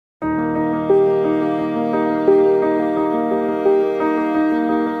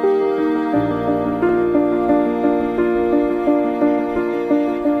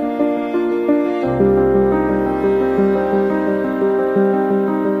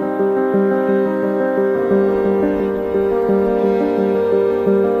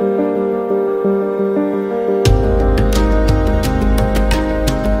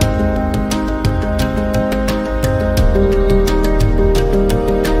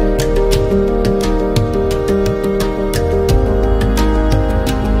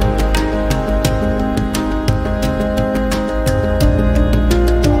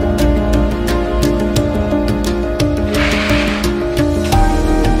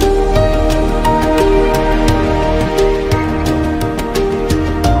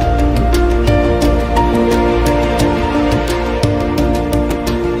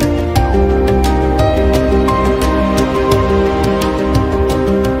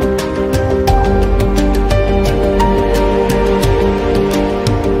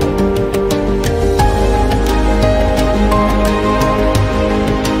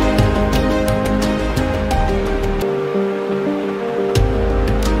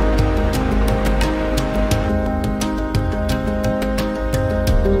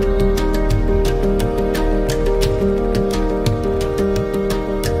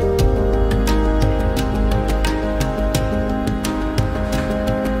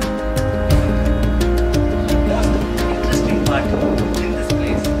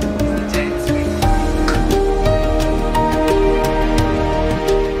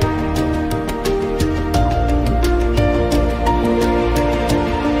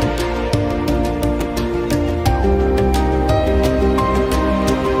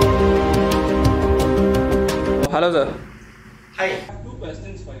Hello, sir. Hi. I have two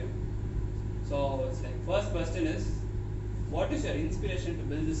questions for you. So it's like first question is, what is your inspiration to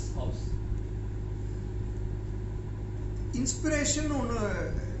build this house? Inspiration,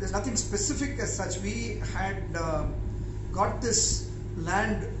 there's nothing specific as such. We had got this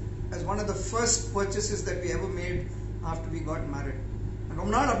land as one of the first purchases that we ever made after we got married. And we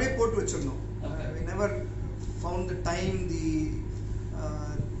never found the time,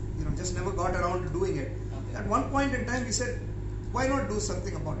 just never got around to doing it. Okay. At one point in time, we said, why not do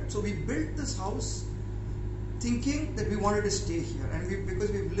something about it? So we built this house thinking that we wanted to stay here, and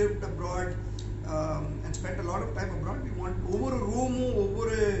because we've lived abroad and spent a lot of time abroad, we want over a room, over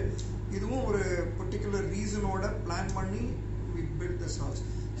a particular reason order plan money, we built this house.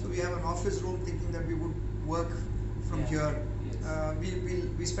 So we have an office room thinking that we would work from here. Yes.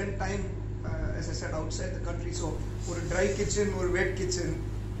 We spend time, as I said, outside the country. So or a dry kitchen or a wet kitchen,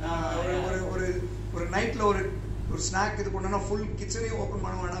 or a night or snack, full kitchen open,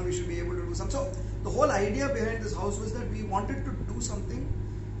 we should be able to do something. So the whole idea behind this house was that we wanted to do something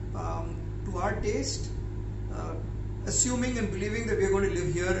to our taste, assuming and believing that we are going to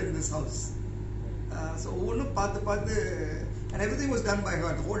live here in this house. And everything was done by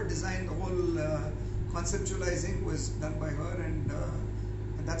her. The whole design, the whole conceptualizing was done by her, and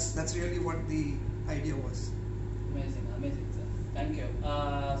that's really what the idea was. Amazing, sir. Thank you.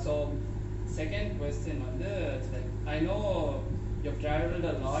 So second question on the, like, I know you've traveled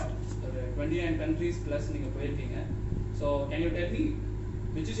a lot, 29 countries plus நீங்க போயிருக்கீங்க. So can you tell me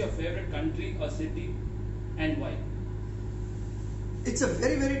which is your favorite country or city and why? It's a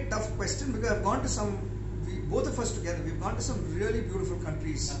very, very tough question because I've gone to both of us together, we've gone to some really beautiful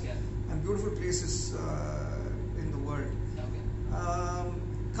countries and beautiful places in the world. Okay.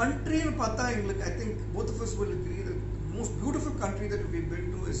 Country in Pata, I think both of us will agree that the most beautiful country that we've been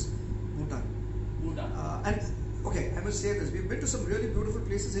to is Bhutan. And okay, I must say this, we've been to some really beautiful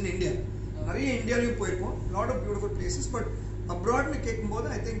places in India. A lot of beautiful places, but abroad, I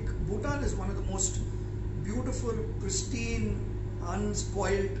think Bhutan is one of the most beautiful, pristine,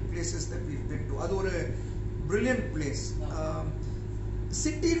 unspoiled places that we've been to. That's a brilliant place.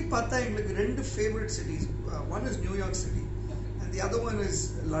 City in Pata, two favorite cities. One is New York City, and the other one is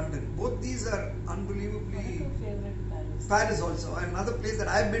London. Both these are unbelievably. Favorite Paris also, another place that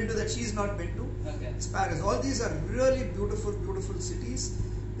I've been to that she's not been to. It's Paris. All these are really beautiful, beautiful cities.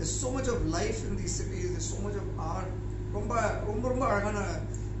 There's so much of life in these cities. There's so much of art. So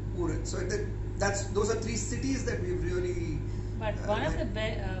those are three cities that we've really. But one of the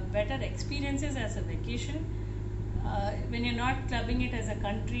better experiences as a vacation, when you're not clubbing it as a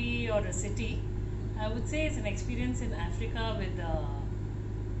country or a city, I would say it's an experience in Africa with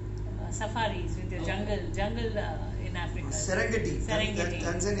safaris, with the jungle in Africa. Serengeti. Serengeti.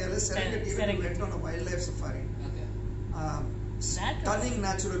 Tanzania, Serengeti. We went on a wildlife safari. Stunning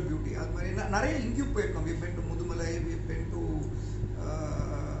natural beauty. We've been to Mudumalai, we've been to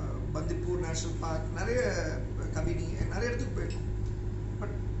Bandipur National Park, Kabini, and but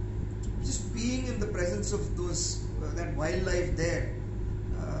just being in the presence of that wildlife there,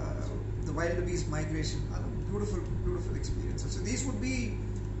 the wildebeest migration, beautiful, beautiful experiences. So these would be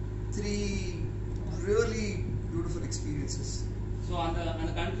three really beautiful experiences. So on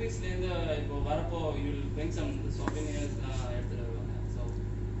the countries you'll bring some souvenirs. So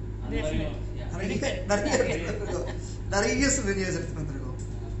நிறைய souvenirs எடுத்துட்டு வந்திருக்கோம்.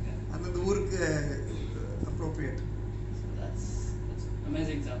 அந்த ஊருக்கு appropriate. So that's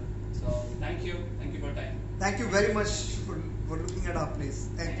amazing, sir. So thank you for your time. Thank you very much for looking at our place.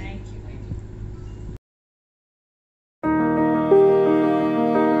 Thank you. Thank you.